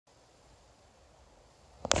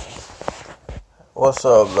What's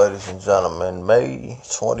up, ladies and gentlemen? May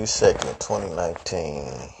 22nd, 2019.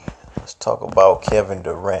 Let's talk about Kevin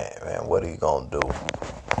Durant, man. What he gonna do?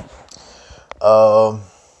 Um,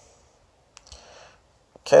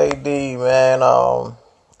 KD, man.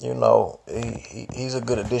 He's a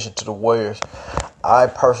good addition to the Warriors. I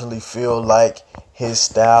personally feel like his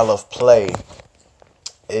style of play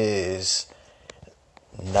is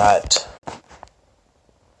not.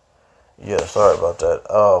 Yeah, sorry about that.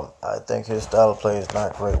 I think his style of play is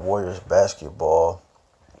not great. Warriors basketball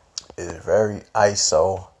is very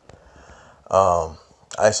ISO.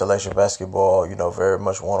 Isolation basketball, very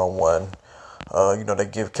much one-on-one. They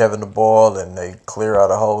give Kevin the ball and they clear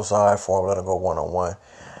out a whole side for him, let him go one-on-one.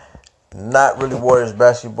 Not really Warriors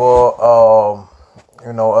basketball.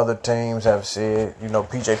 Other teams have said,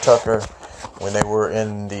 PJ Tucker, when they were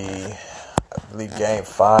in I believe game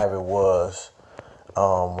 5 it was,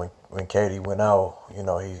 when KD went out,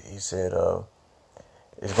 he said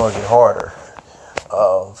it's going to get harder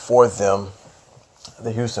for them,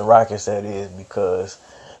 the Houston Rockets, that is, because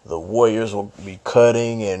the Warriors will be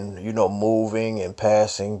cutting and, moving and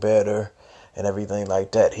passing better and everything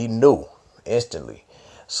like that. He knew instantly.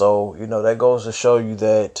 So, that goes to show you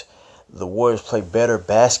that the Warriors play better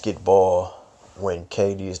basketball when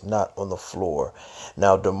KD is not on the floor.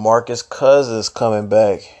 Now, DeMarcus Cousins coming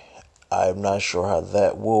back, I'm not sure how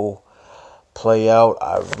that will play out.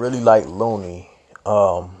 I really like Looney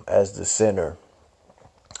as the center.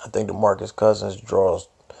 I think DeMarcus Cousins draws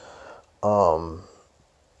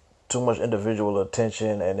too much individual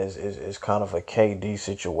attention, and it's kind of a KD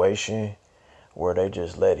situation where they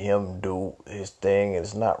just let him do his thing.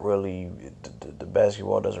 It's not really, the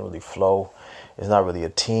basketball doesn't really flow. It's not really a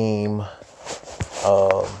team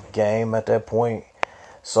game at that point.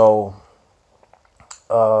 So,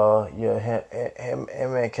 him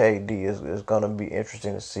and KD is going to be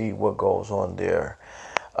interesting to see what goes on there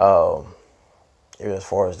as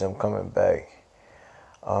far as them coming back.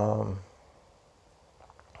 But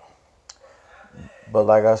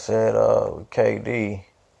like I said, KD,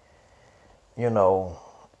 he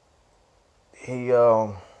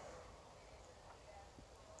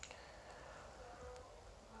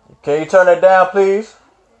can you turn that down, please?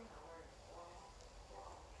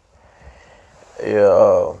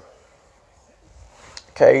 Yeah,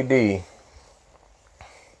 KD,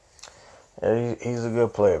 he's a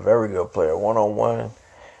good player, very good player. One-on-one,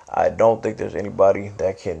 I don't think there's anybody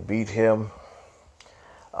that can beat him.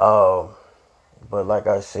 But like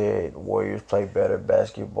I said, Warriors play better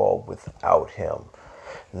basketball without him.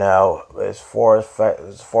 Now, as far as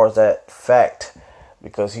that fact,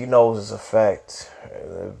 because he knows it's a fact,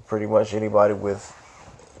 pretty much anybody with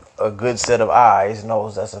a good set of eyes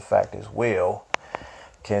knows that's a fact as well,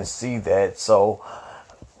 can see that. So,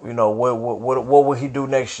 what will he do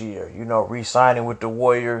next year? Re-signing with the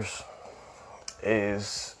Warriors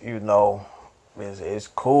is, is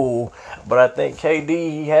cool, but I think KD,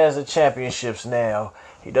 he has the championships now.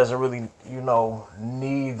 He doesn't really,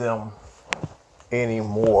 need them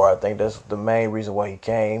anymore. I think that's the main reason why he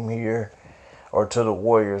came here or to the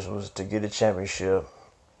Warriors, was to get a championship.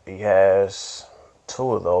 He has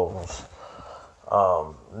 2 of those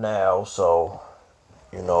now, so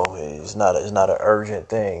it's not an urgent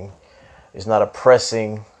thing. It's not a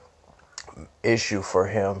pressing issue for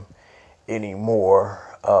him anymore.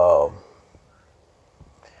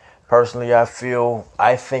 Personally, I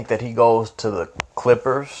think that he goes to the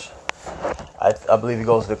Clippers. I believe he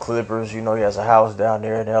goes to the Clippers. He has a house down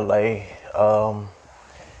there in LA.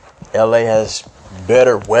 LA has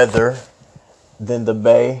better weather than the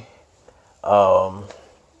Bay.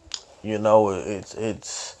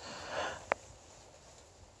 It's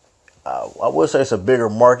I would say it's a bigger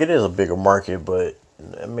market. It is a bigger market, but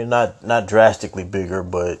I mean not drastically bigger,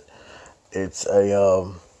 but it's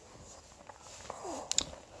a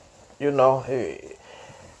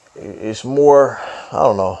it's more, I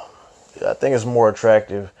don't know, I think it's more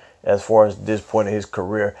attractive as far as this point in his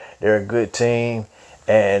career. They're a good team,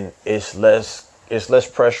 and it's less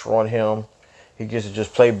pressure on him. He gets to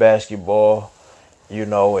just play basketball,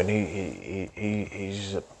 and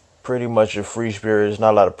he's pretty much a free spirit. There's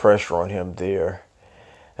not a lot of pressure on him there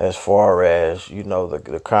as far as,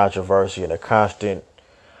 the controversy and the constant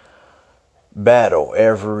battle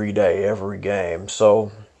every day, every game.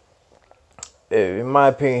 So, in my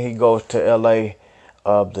opinion, he goes to LA.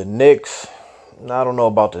 The Knicks, I don't know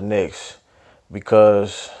about the Knicks,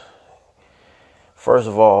 because first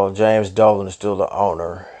of all, James Dolan is still the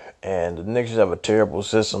owner, and the Knicks have a terrible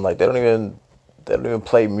system. Like, they don't even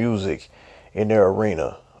play music in their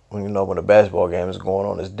arena. When the basketball game is going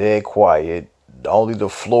on, it's dead quiet. only the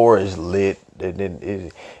floor is lit. And then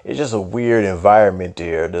it's just a weird environment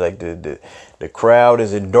there. Like the crowd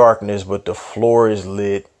is in darkness, but the floor is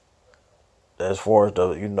lit. As far as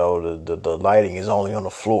the lighting is only on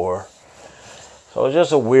the floor. So it's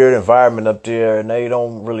just a weird environment up there, and they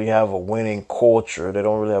don't really have a winning culture. They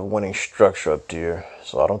don't really have a winning structure up there.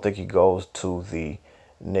 So I don't think he goes to the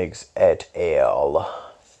Knicks at all.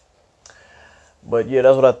 But yeah,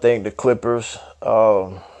 that's what I think. The Clippers.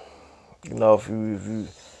 If you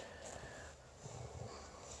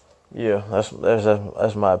yeah,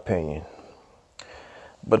 that's my opinion.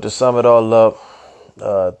 But to sum it all up,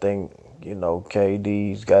 I think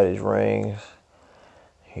KD's got his rings.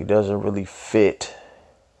 He doesn't really fit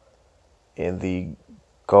in the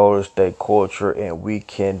Golden State culture, and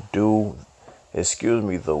the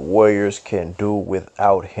Warriors can do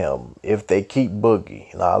without him if they keep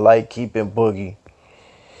Boogie. And I like keeping Boogie.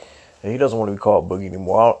 And he doesn't want to be called Boogie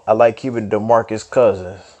anymore. I like keeping DeMarcus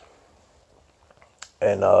Cousins.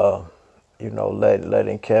 And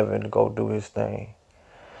letting Kevin go do his thing.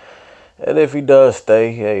 And if he does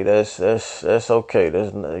stay, hey, that's okay.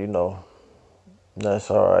 That's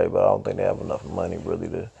all right. But I don't think they have enough money really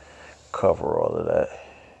to cover all of that.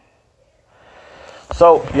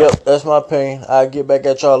 So, yep, that's my opinion. I'll get back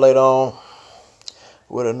at y'all later on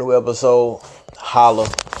with a new episode. Holla.